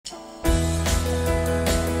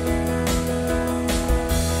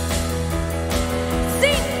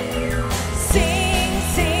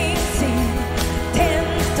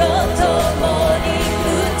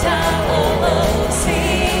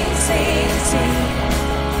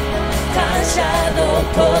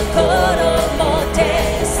心も手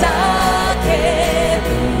叫ぶ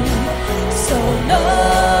その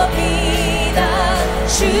皆主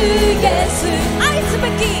イエス愛すべ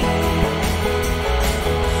き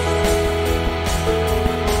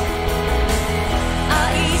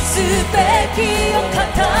愛すべきお方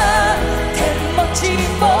天持ち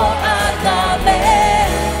もあがめ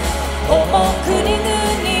重くに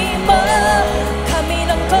にも神の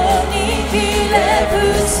子にひれ伏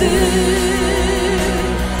す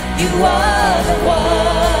You are the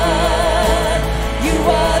one You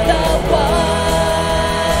are the one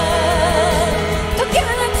解き放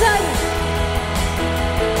つ愛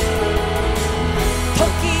解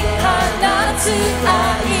き放つ愛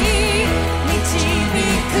導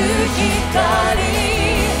く光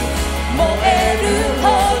燃える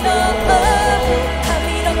炎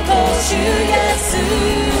神の子主イエス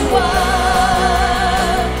は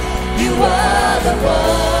You are the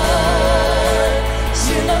one 主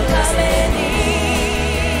のために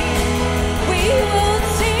We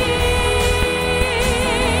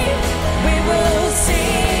will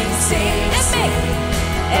sing sing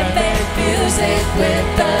and make music with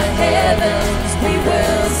the heavens We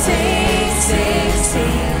will sing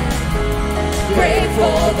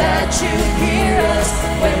Grateful that you hear us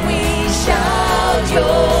when we shout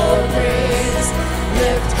your praise.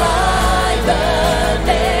 Lift high the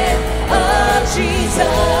name of Jesus.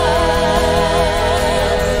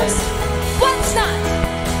 What's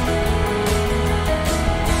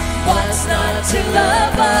not to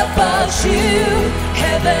love about you?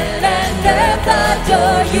 Heaven and earth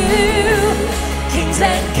adore you. Kings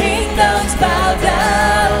and kingdoms bow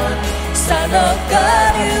down. Son of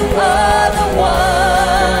God, you are the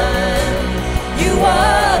one. You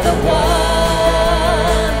are the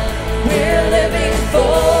one we're living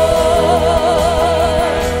for.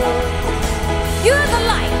 You are the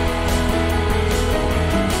light.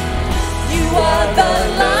 You are the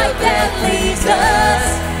light that leads us.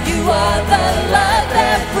 You are the love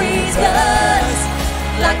that frees us.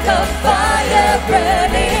 Like a fire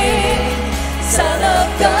burning. Son of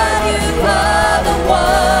God, you are the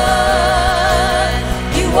one.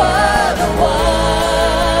 You are the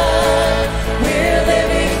one we're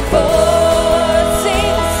living for.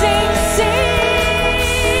 Sing, sing, sing.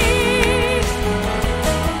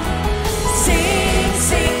 Sing,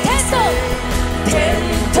 sing.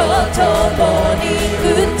 Tento tomo ni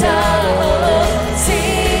uta o.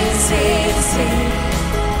 Sing, sing, sing.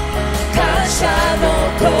 Kansha no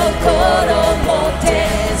kokoro mo te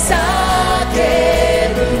叫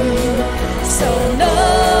ぶその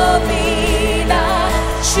皆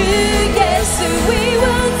主イエス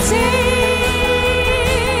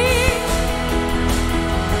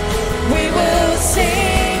We will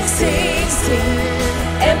sing sing sing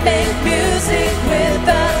and make music with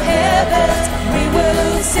the heavens We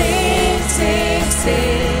will sing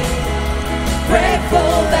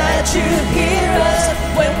Grateful that you hear us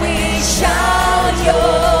when we shout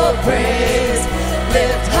your praise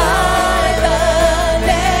Lift high the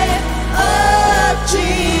name of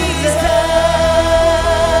Jesus.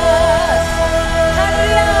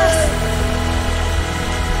 Hallelujah.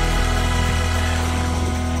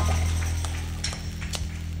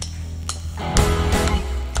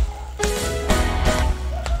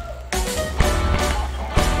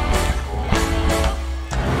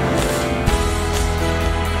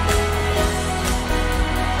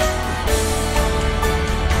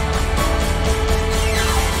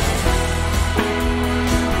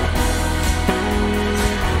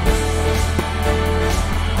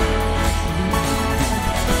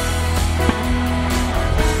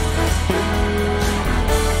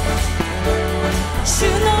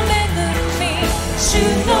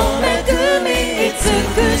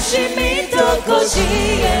 美しみとこし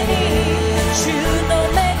えに主の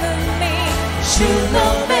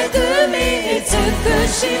恵み美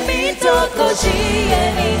しみとこしえ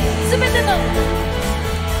にすべて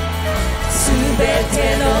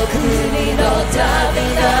の国の旅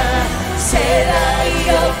が世代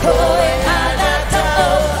を超えあなたを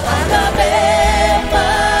崇めま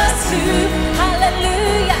すハレ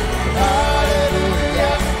ルヤハレルヤ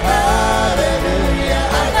ハレルヤ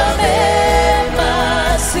崇めま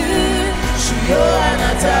す主よあな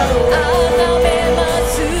たを崇めま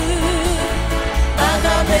す崇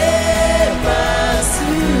めます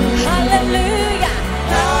ハレルヤ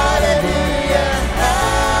ハレルヤハ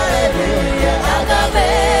レルヤ崇め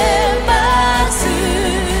ます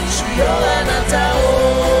主よあなたを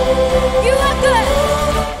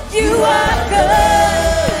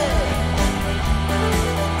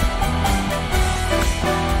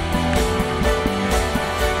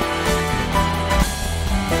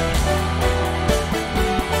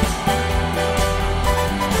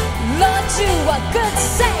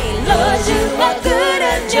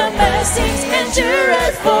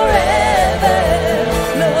endureth forever.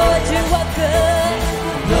 Lord, you are good.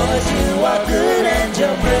 Lord, you are good and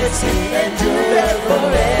your mercy endureth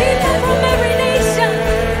forever. People from every nation,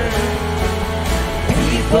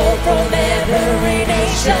 people from every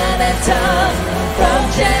nation and tongue, from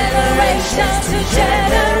generation to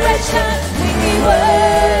generation, we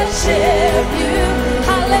worship you.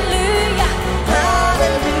 Hallelujah,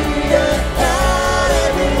 Hallelujah,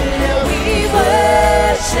 hallelujah. we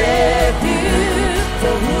worship you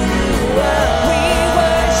For who you are. We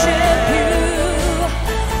worship you.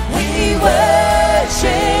 We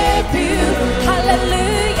worship you.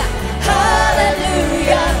 Hallelujah,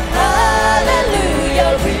 hallelujah,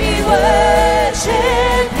 hallelujah. We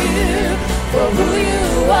worship you for who you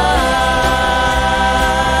are.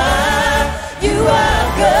 You are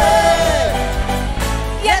good.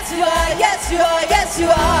 Yes, you are. Yes, you are. Yes, you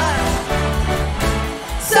are.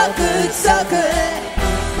 So good, so good.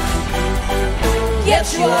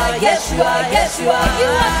 Yes, you are. Yes, you are. Yes, you are. You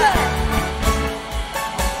are good.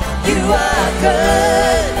 You are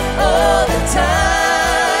good all the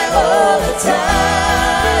time, all the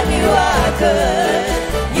time. You are good.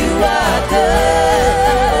 You are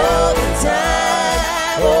good all the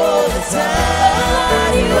time, all the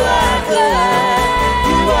time. You are good.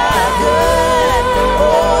 You are good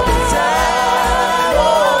all the time,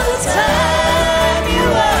 all the time. You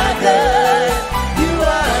are good. You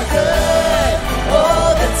are good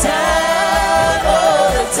all the time, all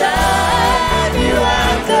the time. You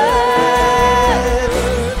are good.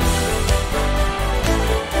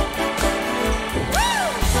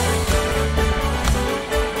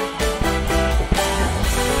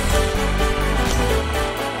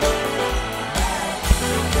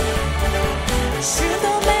主の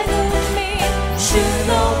恵み、主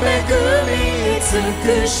の恵み、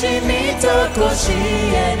慈しみとこしえ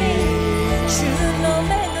に。主の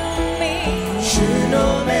恵み、主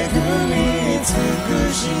の恵み、慈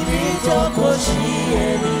しみとこしえ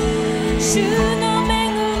に。主の恵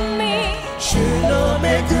み、主の恵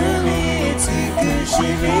み、慈し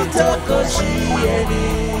みとこしえに。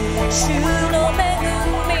主の恵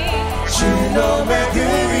み、主の恵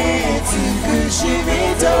み、慈し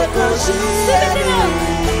みとこしえに。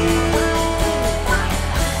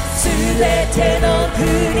すべての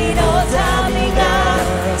国の民が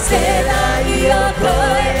世代を超え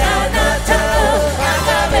あなたを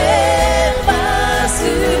崇めます。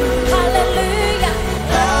ハレルヤ、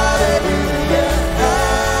ハレルヤ、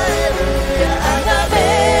ハレルヤ、崇め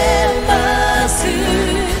ます。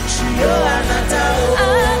主よあなたを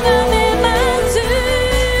崇めます。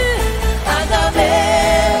崇め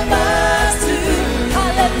ます。ハ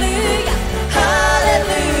レルヤ、ハレル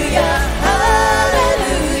ヤ、ハレル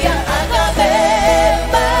ヤ、崇め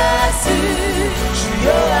ます。主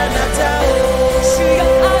よあなたを主よ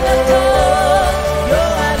あなたを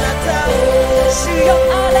主よ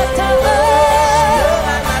あなたを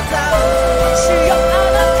主よあ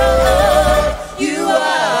なたを You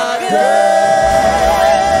are good.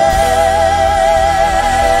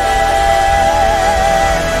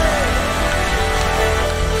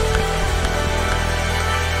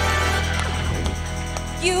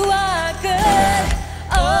 You are good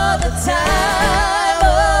all the time,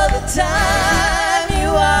 all the time. You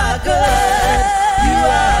are good. You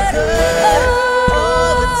are good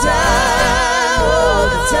all the time, all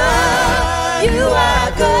the time. You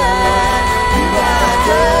are good. You are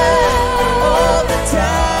good all the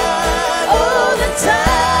time, all the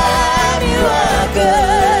time. You are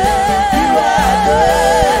good. You are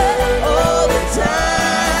good all the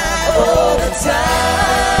time, all the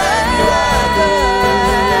time. You are good.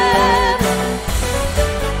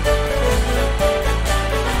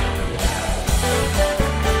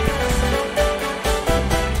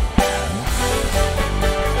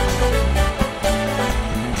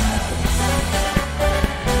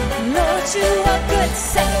 Lord, you are good,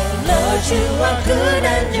 say, Lord, you are good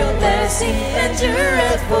and your mercy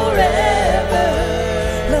endureth forever.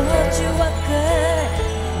 Lord, you are good.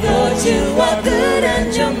 Lord, you are good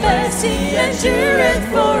and your mercy endureth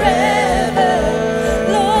forever.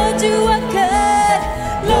 Lord, you are good.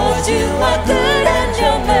 Lord, you are good and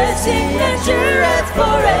your mercy endureth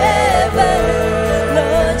forever.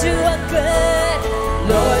 Lord, you are good.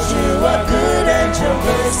 Lord, you are good and your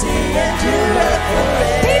mercy endureth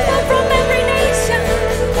forever. People from every nation,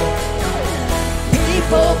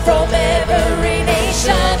 people from every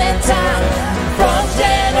nation and tongue, from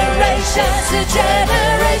generation to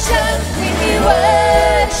generation, we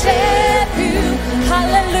worship you.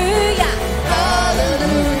 Hallelujah,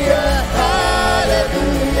 Hallelujah,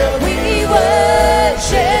 hallelujah. we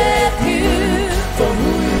worship you For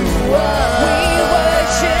who you are. We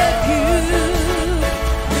worship you.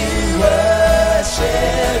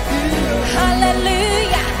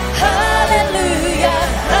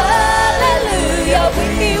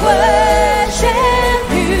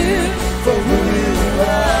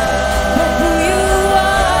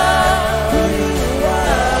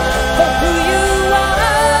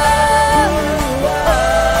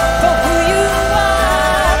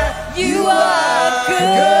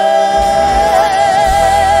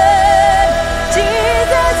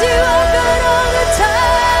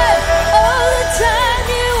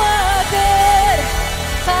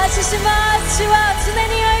 謝します。主は常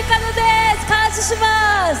に良い方です。感謝しま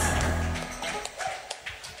す。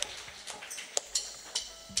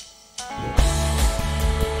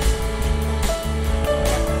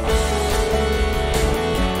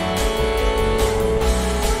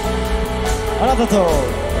あなた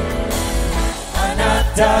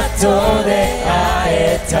と出会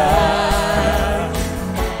えた。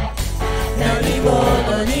何も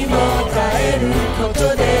変えること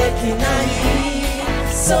できない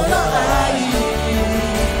その愛、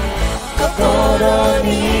心に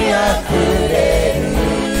あふれる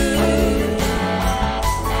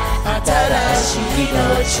新しい命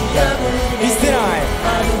が見捨てない、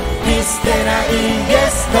見捨てないイエ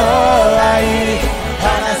スの愛、離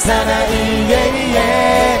さない永遠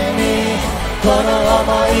に、この想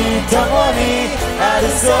い共にある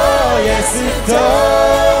そうイエスと、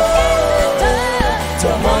共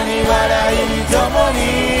に笑い共に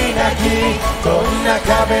泣き、どんな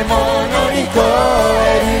壁も乗り越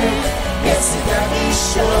えるイエスが一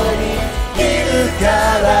緒にいるか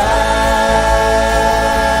ら。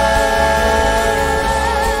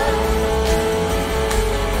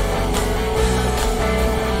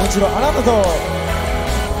もちろんあなた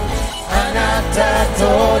と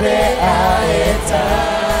出会えた。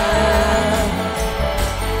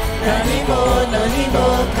何も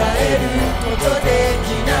変えることでき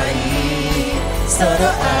ないその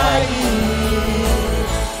愛、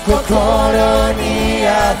心にあ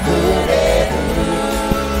ふれる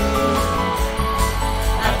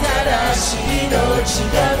新しい命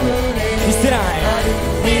が胸にある。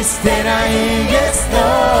見捨てないイエスの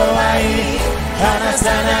愛、離さ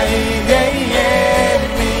ない永遠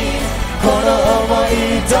に、この想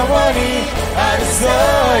い共にあるそう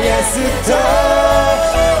イエスと、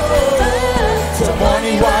共に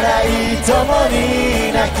笑い共に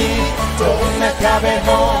泣き、どんな壁も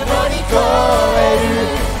乗り越える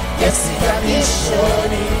イエスが一緒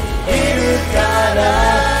にいるから。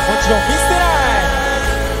もちろん見捨てない、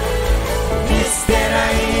見捨てな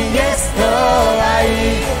いイエスの愛、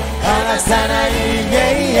離さない永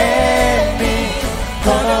遠に、こ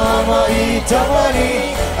の想い共に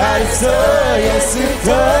あるそうイエスと、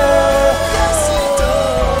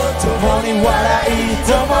共に笑い共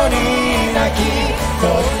に泣き、どん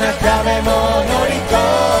な壁も乗り越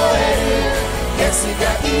えるイエスが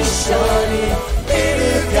一緒にいる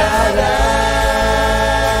から。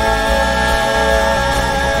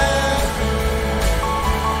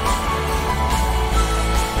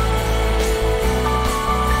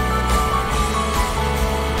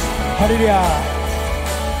ハレルヤ、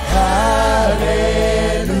ハレ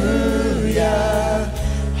ルヤ、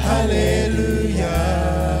ハレルヤ、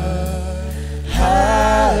ハ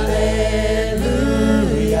レル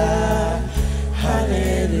ヤ、ハレ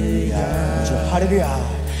ルヤ、ハレルヤ、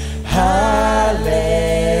ハレ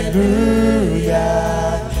ルヤ、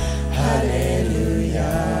ハレルヤ、ハレルヤ、ハレルヤ、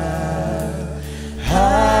ハ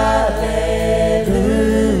レル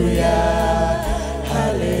ヤ、ハ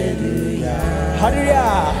レルヤ、ハレルヤ、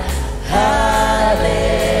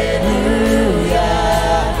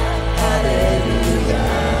ハレルヤ、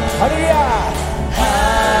ハ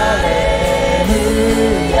レル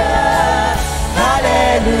ヤ、ハレ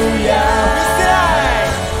ルヤ。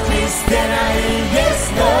見捨てないイエス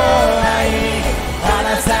の愛、離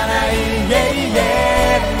さない永遠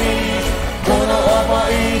に、この想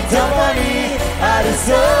い共にあるそ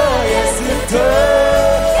うイエスと、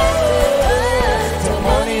共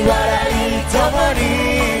に笑い共に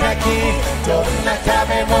泣き、どんな壁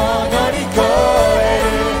も乗り越え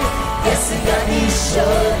るイエスが一緒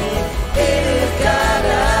にいるから。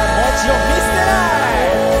もちろん見捨てない、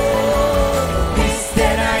見捨て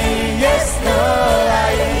ないイエスの愛、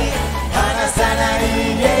離さない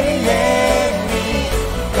永遠に、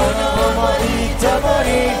この想い共に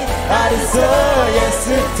あるそうイエス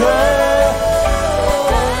と、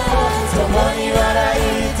共に笑い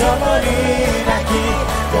共に泣き、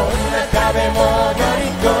どんな壁も乗り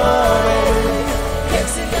越えるイエス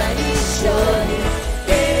が一緒にい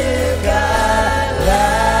るから。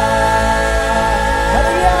ハレ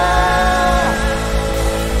ルヤ。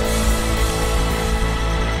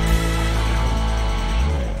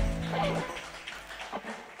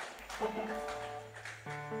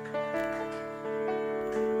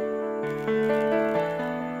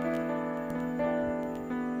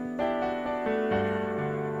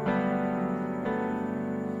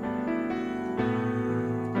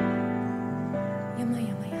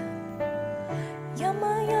山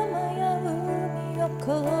々や海を越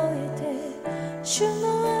えて主の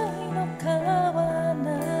愛の川流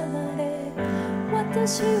れ、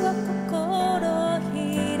私は心を開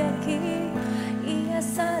き癒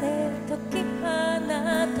され解き放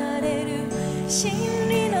たれ真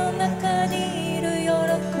理の中にいる喜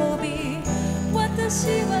び、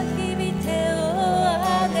私は日々手を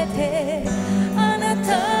挙げてあなた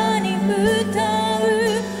に歌う。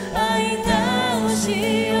愛が押し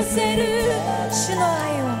寄せる主の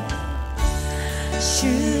愛を、主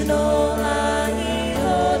の愛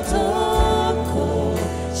をとこ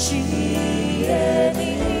しえに、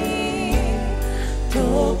と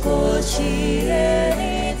こしえ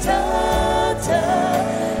にたた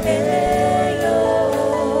えよ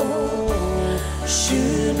う。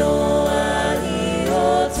主の愛を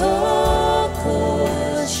とこ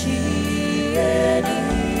しえに、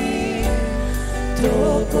と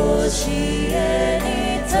こしえ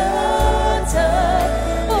にたた。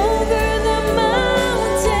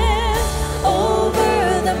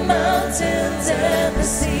Mountains and the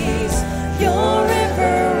seas, your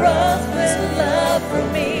river runs with love for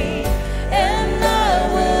me, and I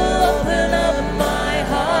will open up my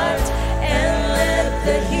heart and let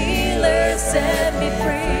the healer set me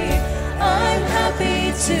free. I'm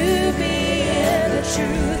happy to be in the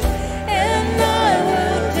truth, and I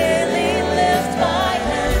will daily lift my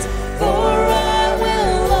hands, for I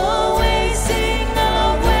will always sing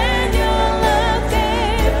of when your love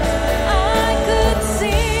came. I could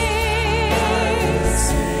sing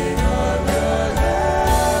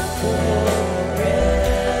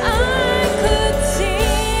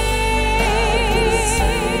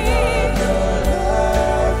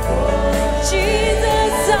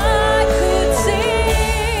Jesus, I could sing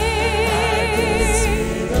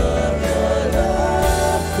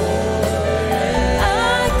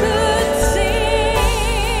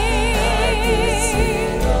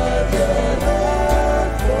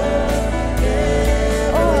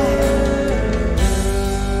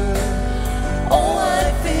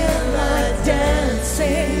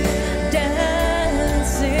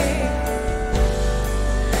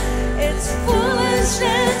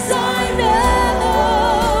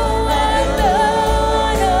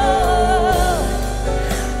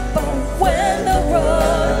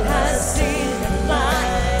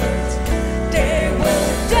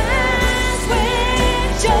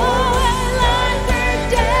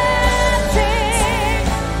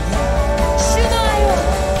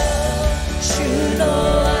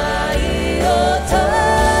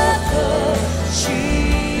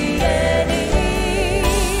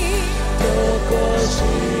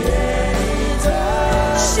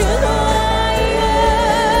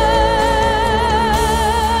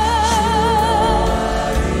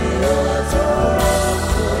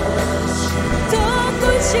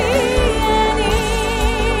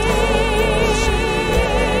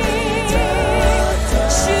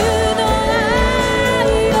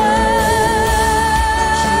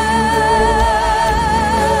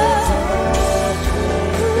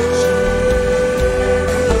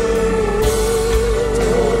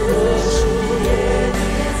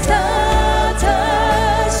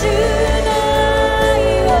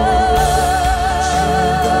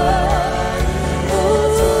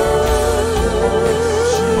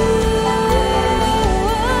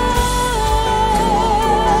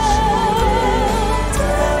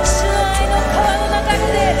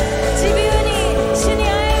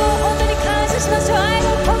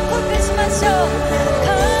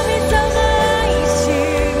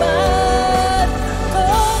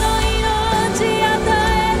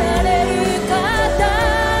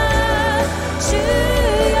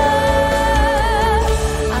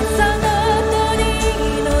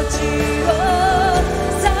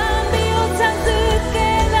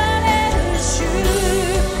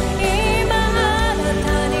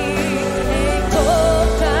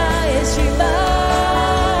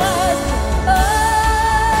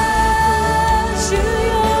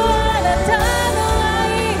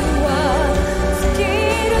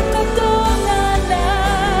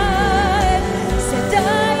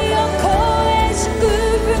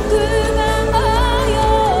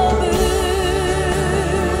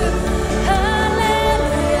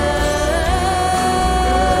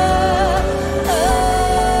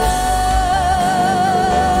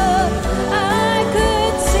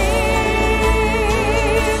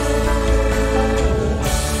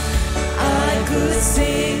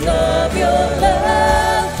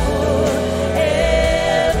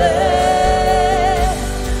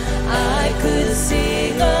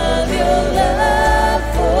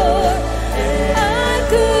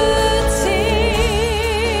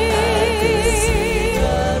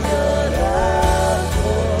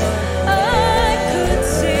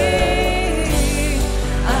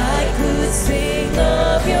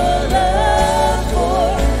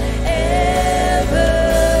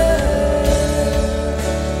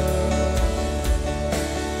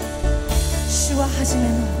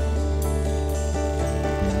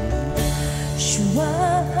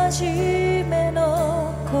は初め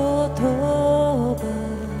の言葉、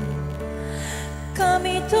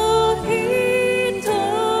神と一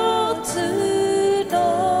つ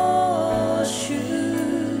の主、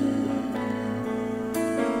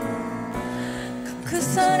隠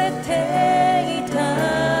されてい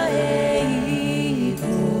た栄光、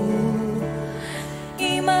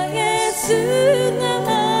今イエスが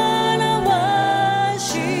表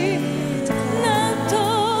し、なんと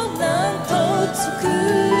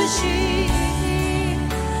美しい、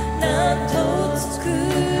なんと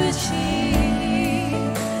美しい、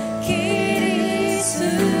キリス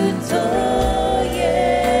トイ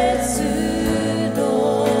エスの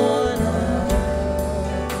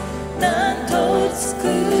名、なんと美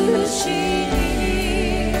しい、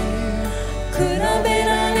比べ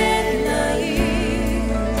られない、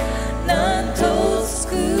なんと美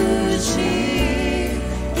しい、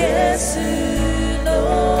イエスの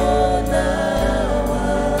名は。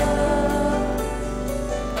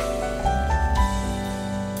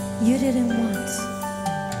 You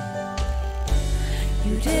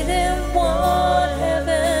didn't want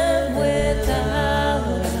heaven without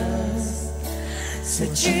us, so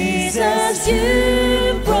Jesus,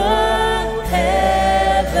 you brought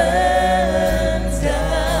heaven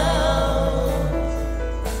down.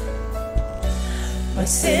 My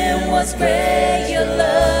sin was great, your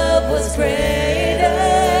love was greater,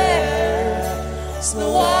 so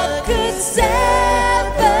no one could separate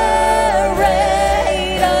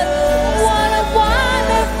us.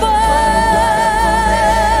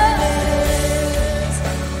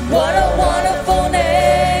 What a wonderful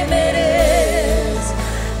name it is,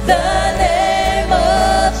 the name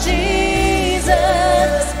of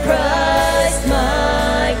Jesus Christ,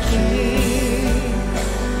 my King.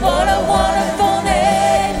 What a wonderful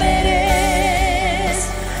name it is,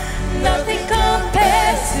 nothing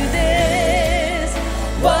compares to this.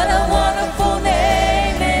 What a wonderful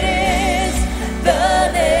name it is,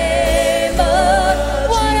 the name of,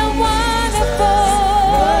 what a wonderful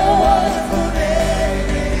name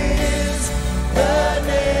it is, the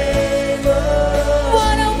name of,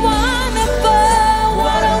 what a wonderful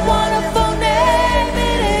name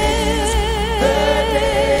it is, the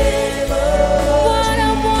name of, what a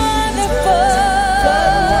wonderful,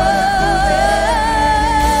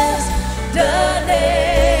 the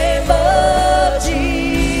name of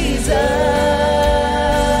Jesus.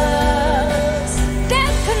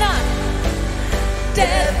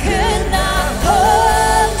 Death could not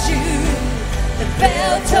hold you, the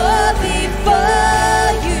fell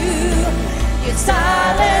before you. You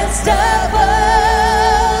silenced the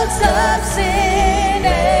words of sin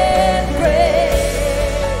and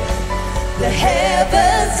grave. The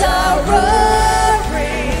heavens are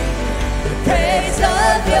roaring the praise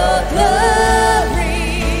of your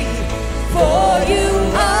glory, for you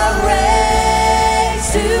are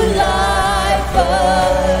raised to life.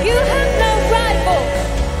 Oh, you have no rival,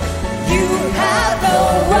 you have no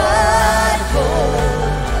rival,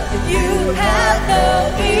 you have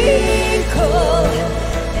no equal,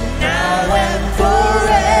 and now and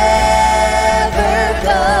forever,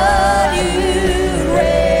 God, you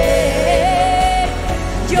reign.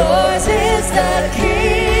 Yours is the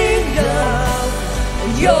kingdom,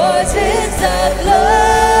 yours is the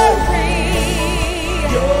glory,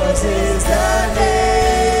 yours is the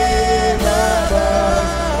name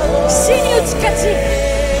above. 死に打ち勝ち、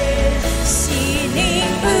死に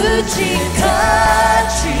打ち勝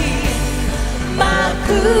ち、幕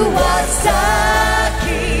は裂き、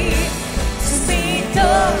罪と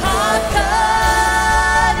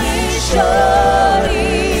旗に勝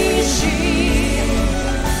利し、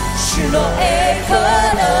主の栄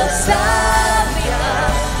光の賛美が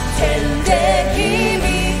天で響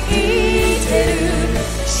いてる。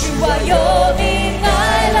主はよみが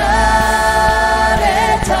えられ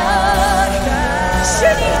た。主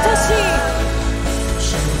に等しい、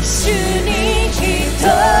主に等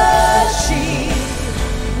しい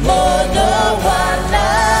ものはな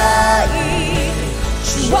い。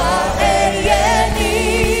主は永遠に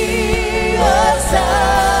治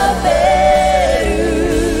める。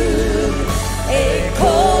栄光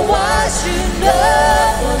は主の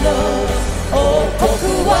もの、王国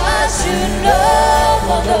は主のも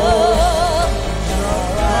の。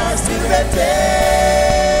全て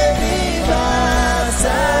見ます。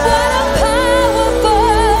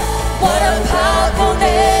What a powerful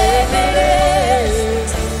name it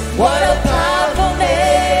is. What a powerful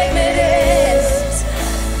name it is.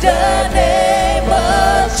 The name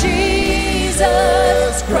of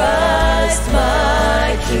Jesus Christ,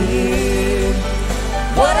 my King.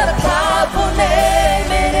 What a powerful name.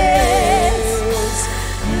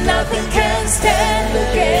 stand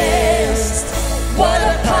against? What a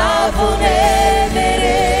powerful name it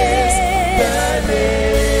is.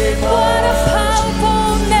 What a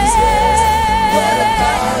powerful name. What a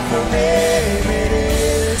powerful name it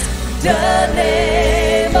is. The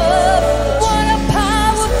name of what a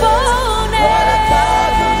powerful name. What a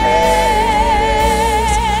powerful name.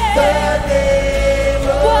 The name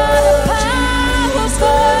of What a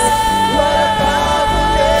powerful What a powerful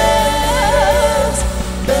name.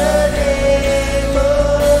 The name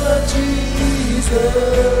of Jesus.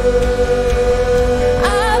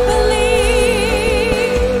 I believe.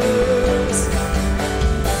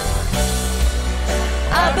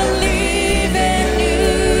 I believe in you.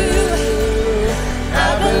 I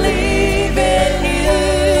believe in you.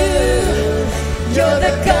 You're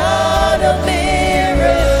the God of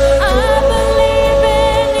miracles.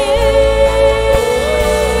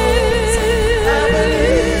 I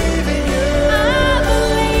believe in you. I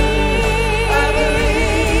believe in you. I believe.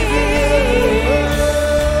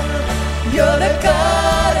 You're the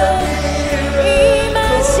God of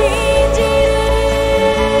miracles.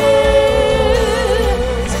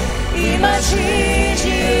 今信じ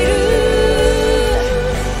る。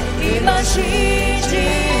今信じ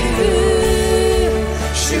る。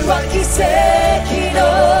主は奇跡の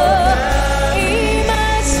今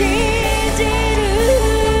信じる。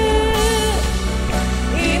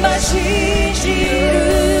今信じる。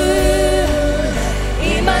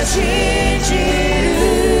今信じる。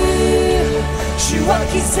主は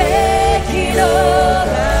奇跡の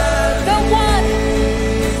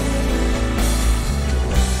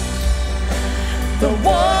The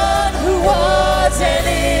one who was and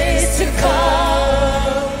is to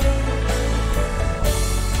come.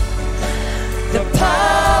 The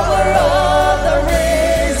power of the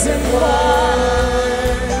risen one.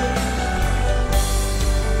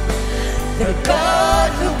 The God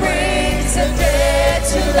who brings the dead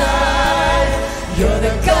to life. You're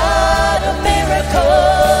the God of miracles.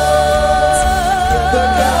 The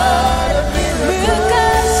God of miracles.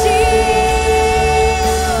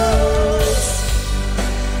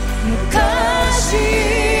 昔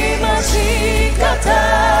待ち方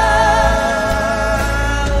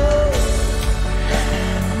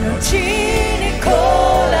後に来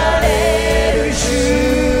られる主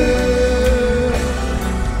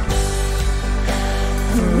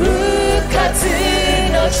復活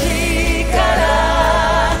の力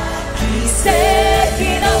奇跡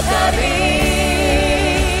の神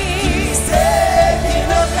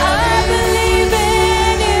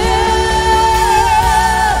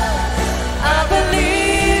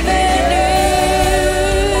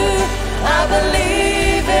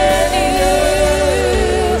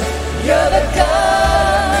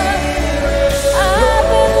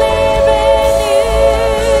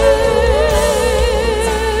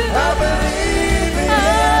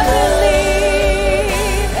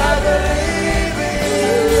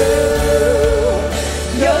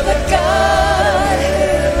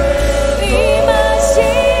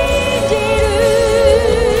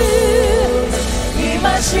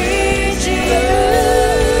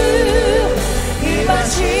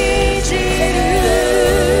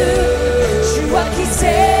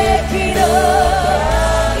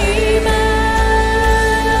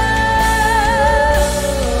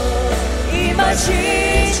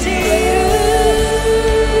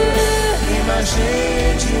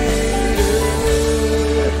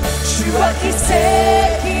奇跡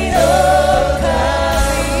の神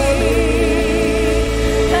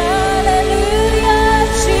ハレルヤ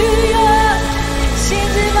主よ信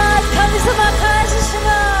じます神様感謝しま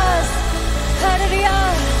すハレルヤ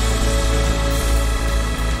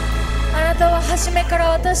あなたは初めから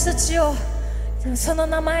私たちをその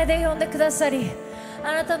名前で呼んでくださり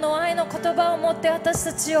あなたの愛の言葉を持って私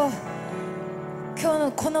たちを今日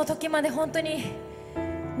のこの時まで本当に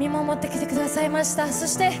見守ってきてくださいました。そ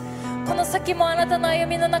してこの先もあなたの歩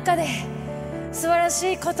みの中で素晴ら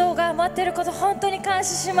しいことが待っていること本当に感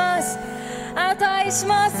謝します。あなたを愛し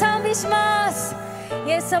ます賛美します。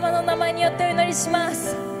イエス様の名前によってお祈りしま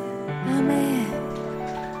す。アーメン。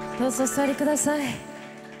どうぞお座りください。